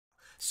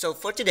So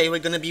for today, we're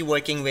going to be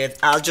working with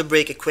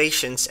algebraic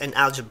equations and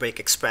algebraic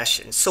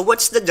expressions. So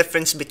what's the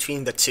difference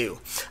between the two?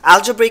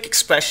 Algebraic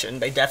expression,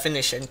 by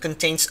definition,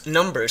 contains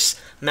numbers,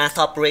 math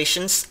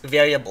operations,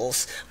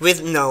 variables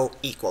with no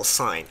equal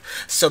sign.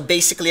 So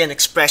basically, an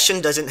expression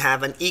doesn't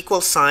have an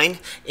equal sign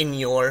in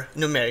your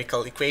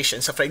numerical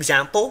equation. So for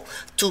example,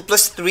 2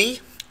 plus 3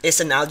 is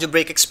an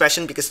algebraic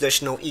expression because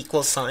there's no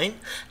equal sign.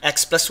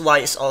 X plus y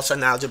is also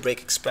an algebraic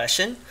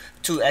expression.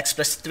 2x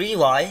plus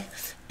 3y,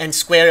 and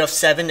square of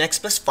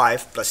 7x plus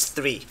 5 plus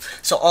 3.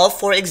 So all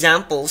four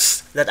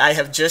examples that I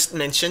have just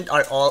mentioned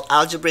are all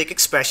algebraic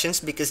expressions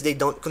because they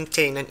don't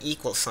contain an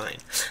equal sign.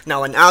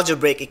 Now, an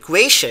algebraic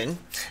equation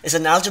is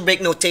an algebraic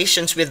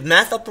notations with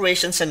math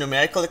operations and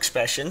numerical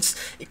expressions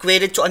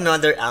equated to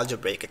another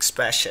algebraic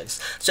expressions.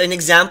 So an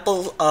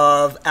example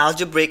of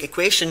algebraic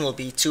equation will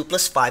be 2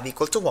 plus 5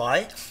 equal to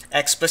y,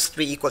 x plus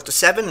 3 equal to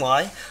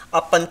 7y,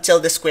 up until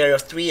the square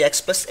of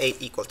 3x plus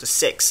 8 equal to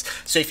 6.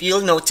 So if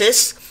you'll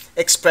notice,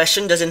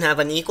 expression doesn't have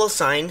an equal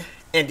sign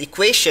and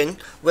equation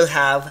will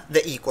have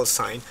the equal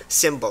sign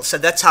symbol. So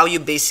that's how you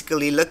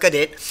basically look at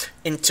it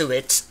into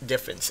its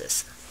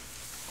differences.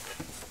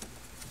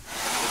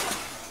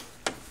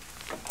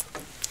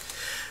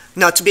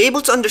 Now, to be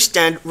able to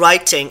understand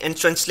writing and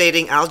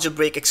translating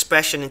algebraic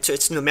expression into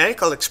its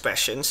numerical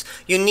expressions,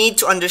 you need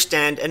to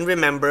understand and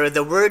remember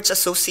the words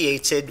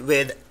associated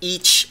with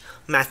each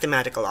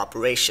mathematical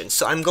operation.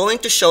 So I'm going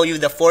to show you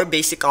the four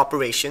basic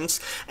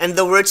operations and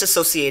the words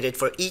associated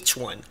for each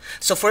one.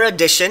 So for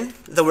addition,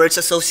 the words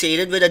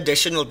associated with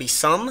addition will be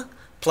sum,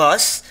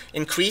 plus,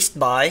 increased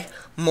by,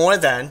 more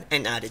than,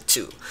 and added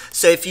to.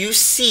 So if you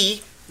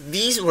see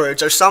these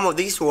words or some of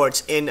these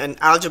words in an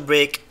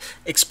algebraic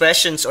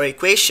expressions or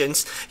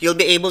equations, you'll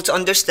be able to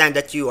understand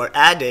that you are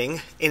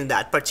adding in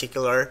that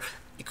particular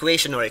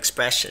equation or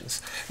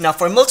expressions. Now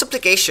for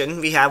multiplication,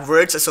 we have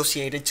words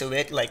associated to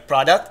it like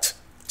product,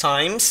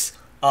 times,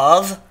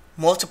 of,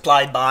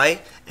 multiplied by,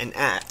 and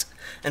add.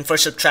 And for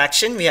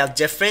subtraction, we have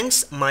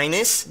difference,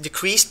 minus,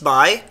 decreased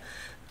by,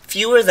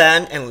 fewer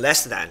than, and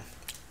less than.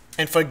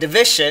 And for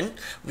division,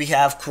 we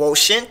have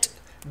quotient,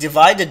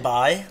 divided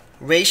by,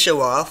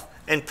 ratio of,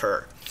 and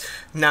per.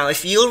 Now,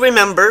 if you'll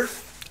remember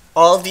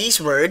all these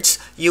words,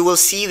 you will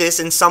see this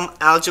in some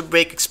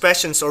algebraic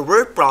expressions or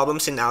word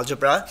problems in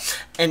algebra.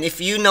 And if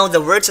you know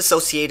the words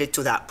associated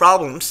to that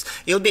problems,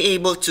 you'll be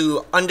able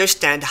to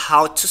understand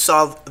how to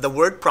solve the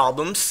word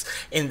problems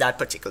in that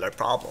particular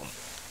problem.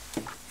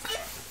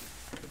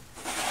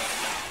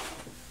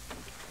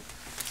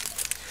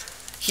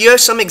 Here are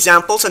some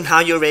examples on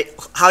how you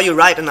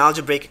write an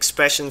algebraic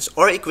expressions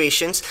or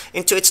equations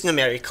into its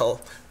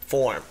numerical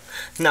form.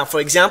 Now, for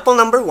example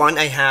number 1,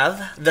 I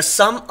have the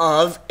sum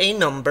of a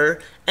number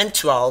and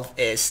 12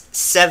 is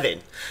 7.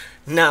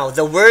 Now,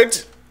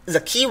 the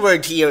key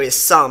word here is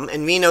sum,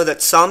 and we know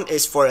that sum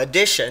is for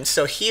addition.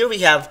 So here we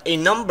have a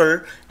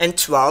number and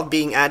 12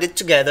 being added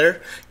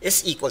together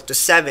is equal to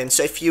 7.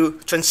 So if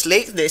you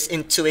translate this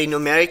into a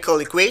numerical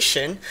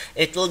equation,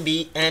 it will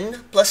be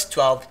n plus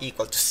 12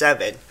 equal to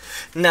 7.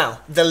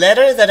 Now, the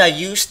letter that I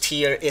used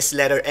here is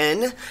letter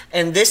N,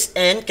 and this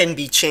N can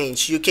be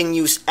changed. You can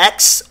use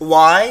X,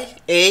 Y,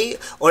 A,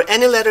 or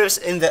any letters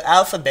in the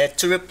alphabet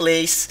to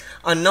replace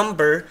a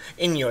number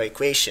in your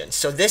equation.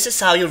 So this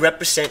is how you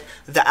represent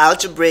the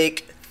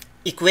algebraic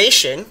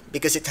equation,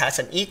 because it has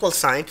an equal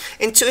sign,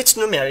 into its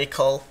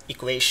numerical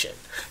equation.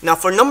 Now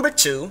for number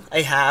 2,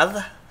 I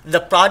have the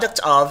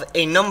product of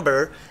a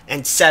number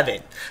and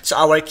 7. So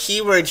our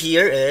keyword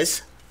here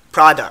is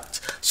product.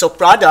 So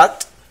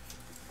product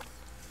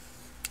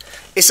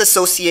is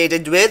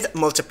associated with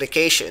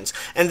multiplications.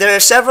 And there are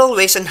several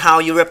ways on how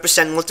you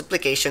represent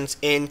multiplications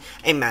in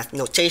a math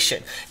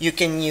notation. You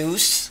can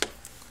use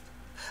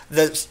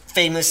the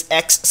famous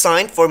X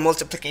sign for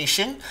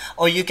multiplication,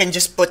 or you can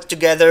just put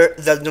together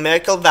the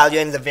numerical value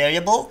and the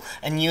variable,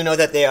 and you know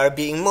that they are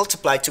being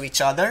multiplied to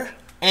each other,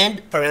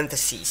 and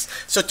parentheses.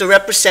 So to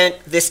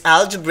represent this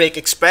algebraic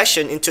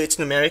expression into its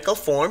numerical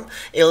form,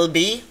 it will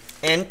be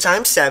n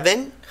times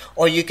 7,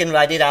 or you can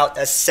write it out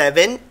as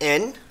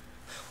 7n,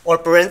 or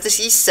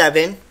parentheses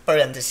 7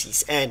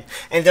 parentheses n.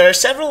 And there are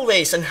several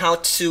ways on how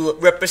to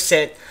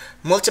represent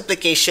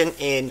multiplication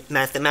in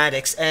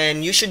mathematics,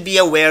 and you should be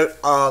aware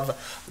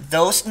of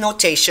those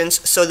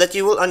notations so that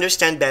you will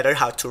understand better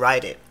how to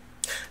write it.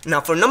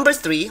 Now for number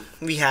 3,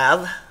 we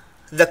have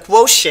the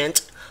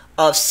quotient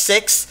of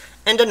 6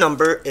 and the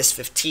number is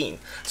 15.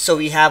 So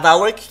we have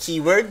our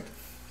keyword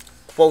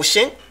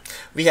quotient,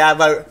 we have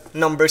our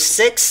number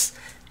 6,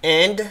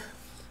 and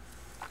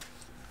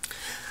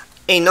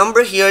a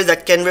number here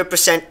that can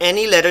represent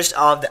any letters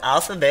of the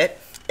alphabet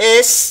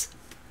is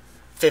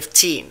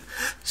 15.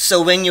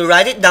 So when you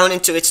write it down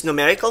into its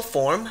numerical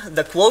form,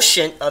 the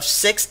quotient of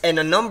 6 and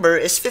a number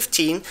is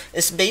 15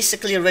 is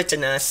basically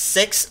written as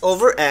 6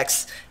 over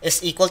x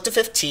is equal to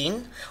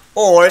 15,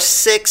 or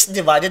 6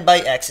 divided by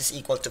x is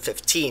equal to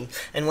 15.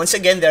 And once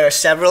again, there are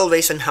several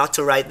ways on how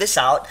to write this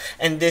out,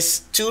 and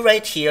these two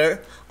right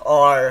here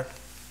are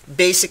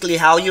basically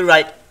how you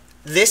write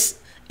this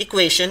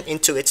equation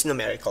into its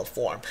numerical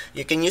form.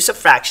 You can use a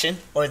fraction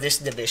or this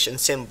division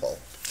symbol.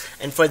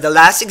 And for the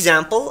last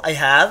example, I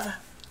have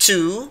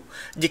 2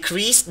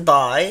 decreased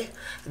by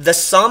the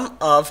sum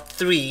of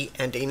 3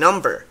 and a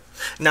number.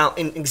 Now,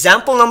 in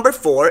example number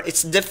 4,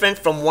 it's different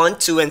from 1,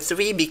 2, and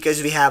 3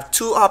 because we have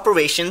 2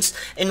 operations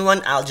in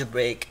one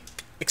algebraic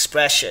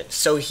expression.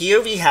 So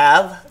here we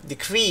have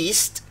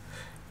decreased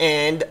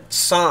and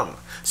sum.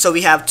 So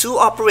we have 2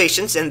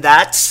 operations, and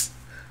that's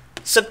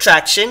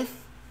subtraction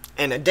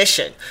and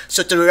addition.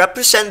 So to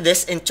represent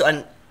this into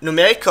a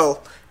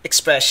numerical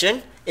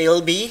expression,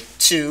 it'll be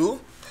 2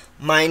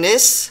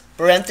 minus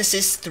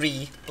parenthesis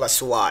 3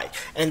 plus y.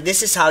 And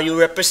this is how you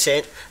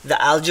represent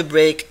the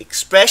algebraic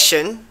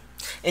expression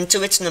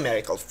into its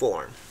numerical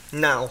form.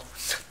 Now,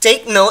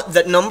 take note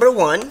that number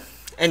 1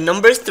 and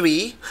number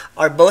 3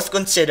 are both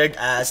considered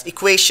as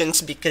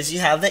equations because you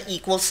have the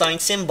equal sign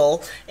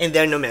symbol in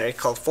their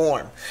numerical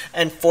form.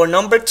 And for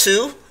number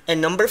 2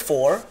 and number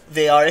 4,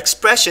 they are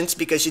expressions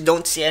because you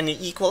don't see any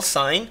equal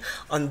sign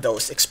on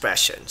those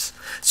expressions.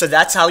 So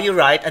that's how you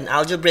write an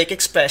algebraic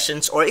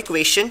expressions or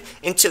equation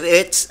into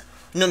its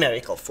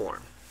numerical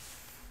form.